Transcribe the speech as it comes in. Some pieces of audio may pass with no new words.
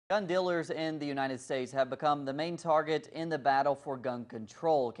Gun dealers in the United States have become the main target in the battle for gun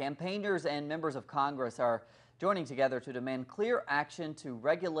control. Campaigners and members of Congress are joining together to demand clear action to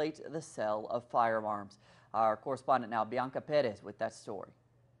regulate the sale of firearms. Our correspondent now, Bianca Perez, with that story.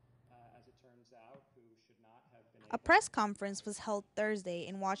 A press conference was held Thursday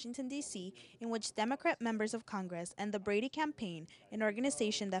in Washington, D.C., in which Democrat members of Congress and the Brady Campaign, an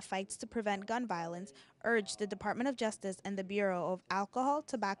organization that fights to prevent gun violence, urged the Department of Justice and the Bureau of Alcohol,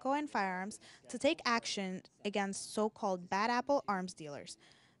 Tobacco, and Firearms to take action against so-called bad apple arms dealers.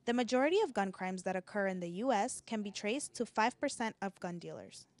 The majority of gun crimes that occur in the U.S. can be traced to 5% of gun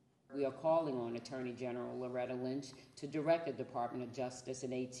dealers. We are calling on Attorney General Loretta Lynch to direct the Department of Justice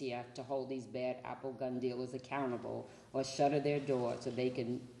and ATF to hold these bad apple gun dealers accountable or shutter their doors so they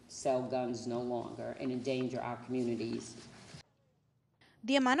can sell guns no longer and endanger our communities.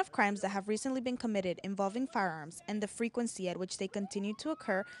 The amount of crimes that have recently been committed involving firearms and the frequency at which they continue to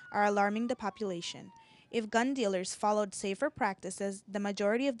occur are alarming the population. If gun dealers followed safer practices, the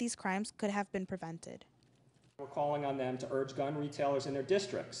majority of these crimes could have been prevented. We're calling on them to urge gun retailers in their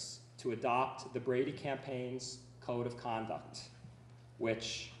districts to adopt the Brady Campaign's Code of Conduct,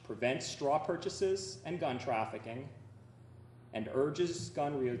 which prevents straw purchases and gun trafficking and urges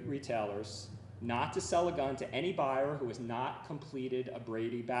gun retailers not to sell a gun to any buyer who has not completed a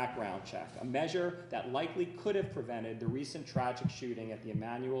Brady background check, a measure that likely could have prevented the recent tragic shooting at the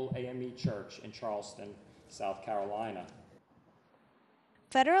Emmanuel AME Church in Charleston, South Carolina.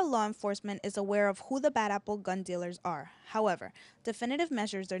 Federal law enforcement is aware of who the bad apple gun dealers are. However, definitive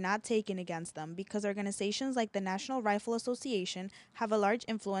measures are not taken against them because organizations like the National Rifle Association have a large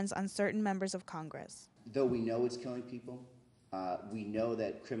influence on certain members of Congress. Though we know it's killing people, we know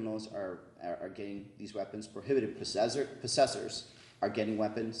that criminals are getting these weapons, prohibited possessors are getting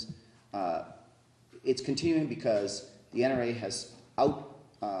weapons. It's continuing because the NRA has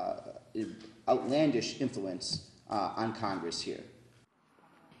outlandish influence on Congress here.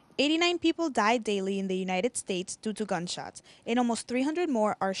 89 people die daily in the United States due to gunshots, and almost 300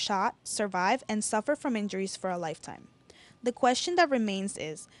 more are shot, survive, and suffer from injuries for a lifetime. The question that remains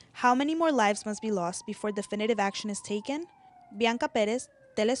is, how many more lives must be lost before definitive action is taken? Bianca Perez,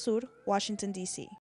 Telesur, Washington, D.C.